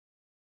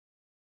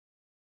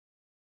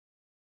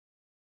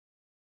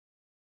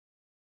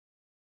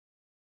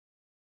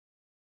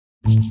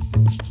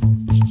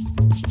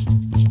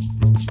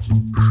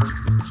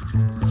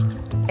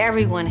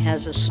Everyone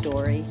has a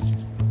story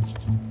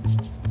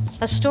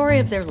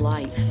of their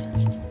life,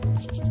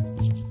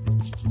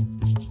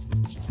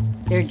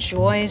 their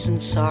joys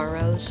and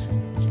sorrows,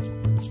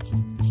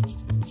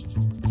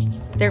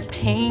 their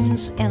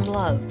pains and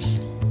loves.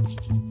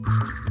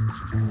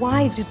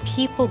 Why do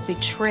people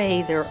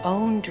betray their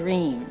own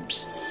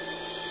dreams?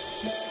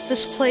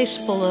 This place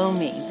below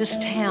me, this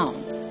town,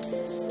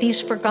 these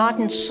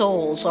forgotten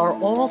souls are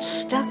all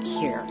stuck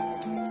here.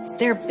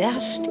 Their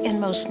best and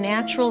most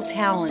natural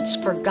talents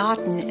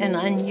forgotten and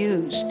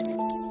unused.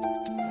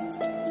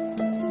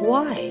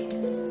 Why?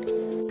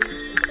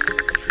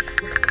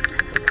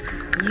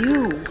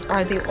 You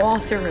are the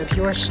author of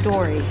your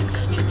story.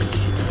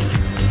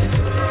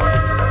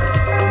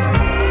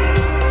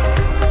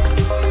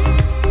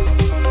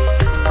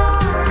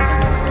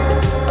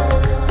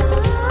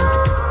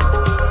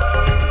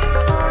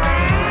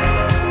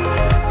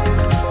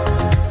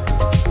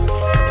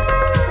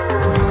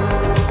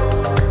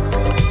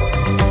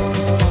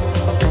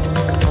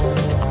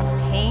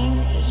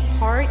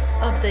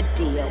 The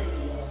deal.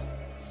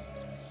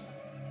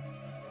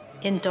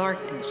 In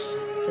darkness,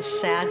 the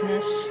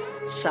sadness,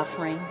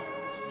 suffering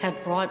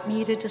had brought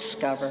me to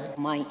discover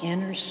my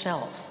inner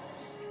self.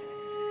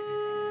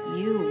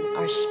 You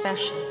are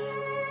special.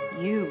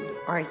 You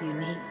are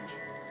unique.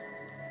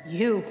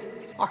 You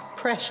are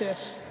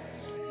precious.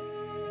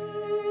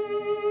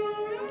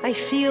 I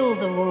feel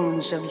the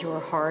wounds of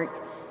your heart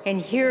and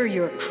hear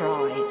your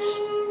cries.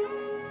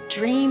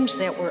 Dreams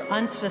that were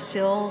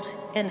unfulfilled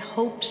and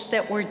hopes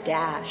that were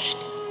dashed.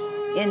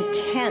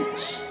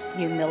 Intense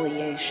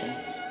humiliation.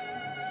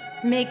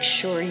 Make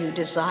sure you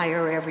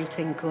desire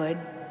everything good,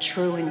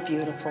 true, and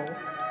beautiful.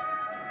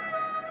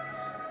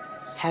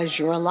 Has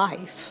your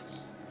life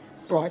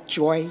brought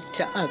joy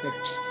to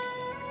others?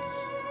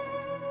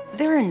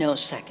 There are no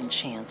second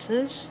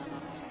chances,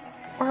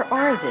 or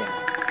are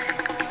there?